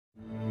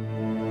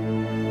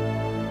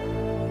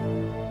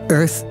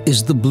Earth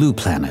is the blue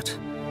planet,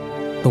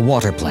 the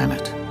water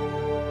planet.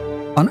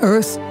 On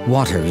Earth,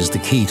 water is the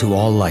key to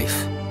all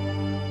life.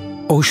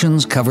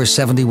 Oceans cover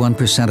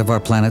 71% of our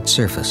planet's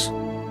surface.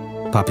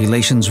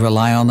 Populations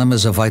rely on them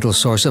as a vital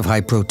source of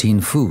high-protein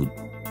food.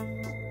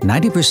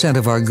 90%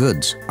 of our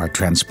goods are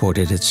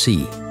transported at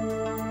sea,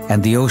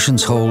 and the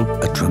oceans hold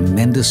a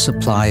tremendous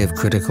supply of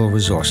critical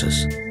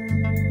resources.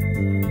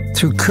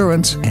 Through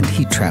currents and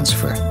heat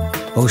transfer,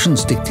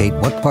 oceans dictate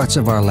what parts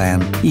of our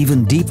land,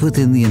 even deep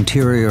within the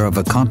interior of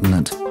a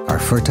continent, are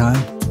fertile,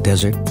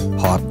 desert,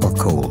 hot, or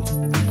cold.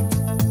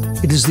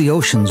 It is the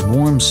ocean's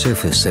warm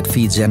surface that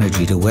feeds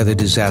energy to weather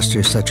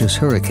disasters such as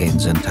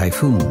hurricanes and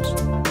typhoons.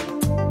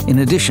 In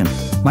addition,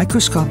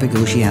 microscopic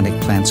oceanic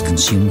plants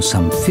consume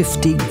some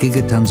 50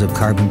 gigatons of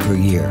carbon per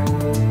year,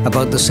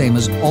 about the same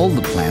as all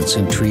the plants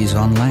and trees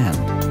on land.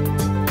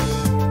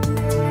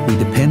 We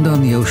depend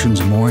on the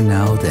oceans more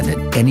now than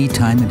at any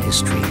time in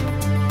history,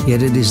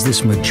 yet it is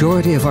this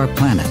majority of our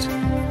planet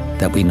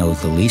that we know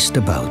the least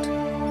about.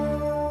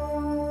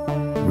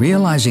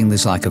 Realizing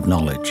this lack of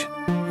knowledge,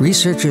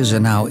 researchers are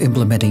now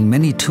implementing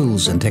many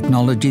tools and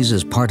technologies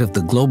as part of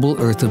the Global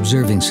Earth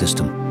Observing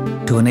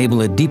System to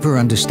enable a deeper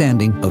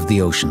understanding of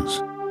the oceans.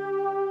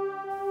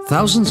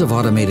 Thousands of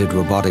automated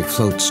robotic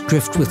floats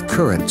drift with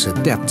currents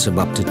at depths of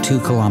up to 2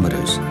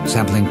 kilometers,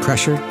 sampling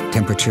pressure,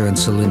 temperature, and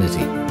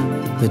salinity.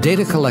 The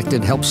data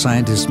collected helps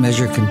scientists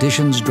measure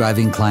conditions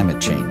driving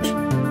climate change.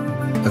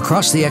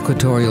 Across the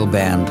equatorial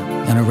band,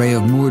 an array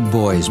of moored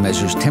buoys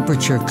measures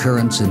temperature,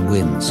 currents, and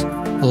winds,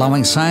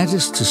 allowing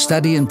scientists to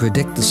study and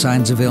predict the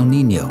signs of El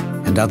Niño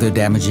and other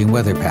damaging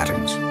weather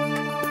patterns.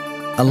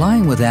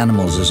 Allying with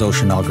animals as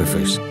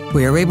oceanographers,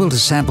 we are able to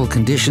sample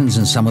conditions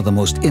in some of the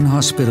most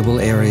inhospitable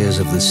areas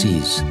of the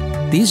seas.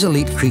 These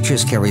elite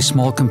creatures carry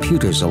small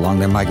computers along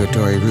their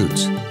migratory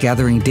routes,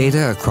 gathering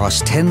data across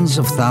tens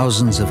of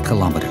thousands of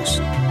kilometers.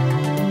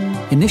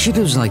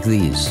 Initiatives like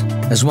these,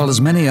 as well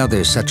as many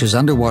others such as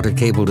underwater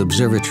cabled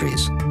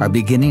observatories, are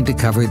beginning to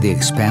cover the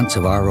expanse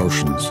of our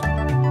oceans.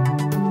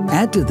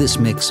 Add to this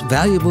mix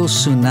valuable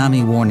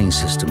tsunami warning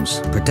systems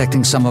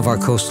protecting some of our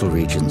coastal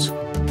regions.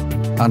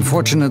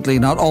 Unfortunately,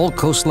 not all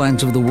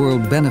coastlines of the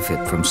world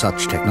benefit from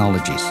such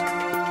technologies.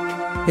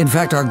 In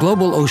fact, our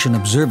global ocean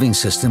observing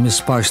system is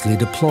sparsely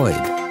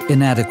deployed,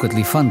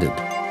 inadequately funded,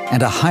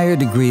 and a higher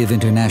degree of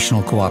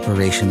international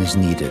cooperation is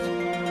needed.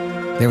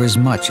 There is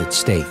much at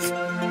stake.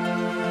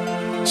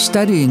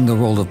 Studying the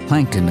role of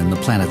plankton in the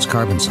planet's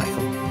carbon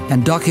cycle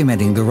and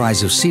documenting the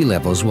rise of sea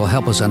levels will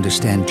help us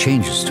understand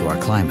changes to our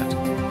climate.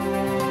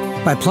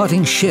 By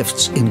plotting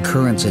shifts in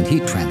currents and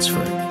heat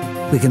transfer,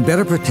 we can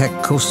better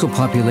protect coastal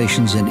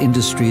populations and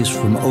industries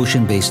from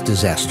ocean-based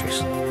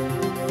disasters.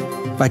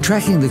 By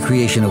tracking the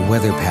creation of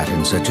weather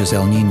patterns such as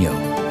El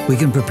Niño, we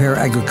can prepare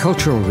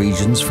agricultural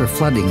regions for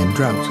flooding and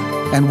drought,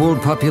 and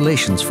world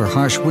populations for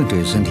harsh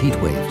winters and heat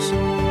waves.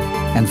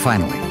 And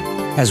finally,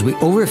 as we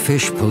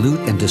overfish,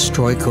 pollute, and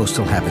destroy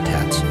coastal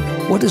habitats,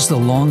 what is the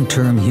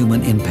long-term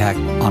human impact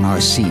on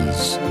our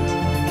seas?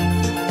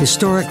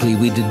 Historically,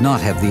 we did not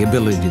have the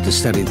ability to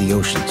study the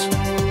oceans.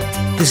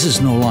 This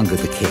is no longer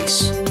the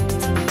case.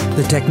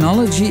 The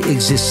technology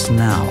exists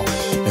now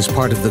as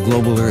part of the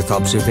Global Earth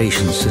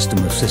Observation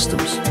System of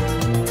Systems.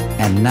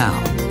 And now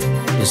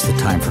is the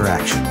time for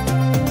action.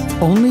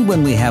 Only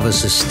when we have a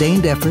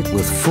sustained effort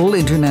with full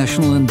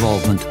international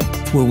involvement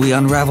will we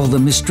unravel the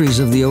mysteries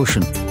of the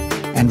ocean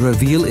and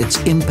reveal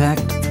its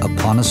impact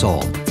upon us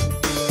all.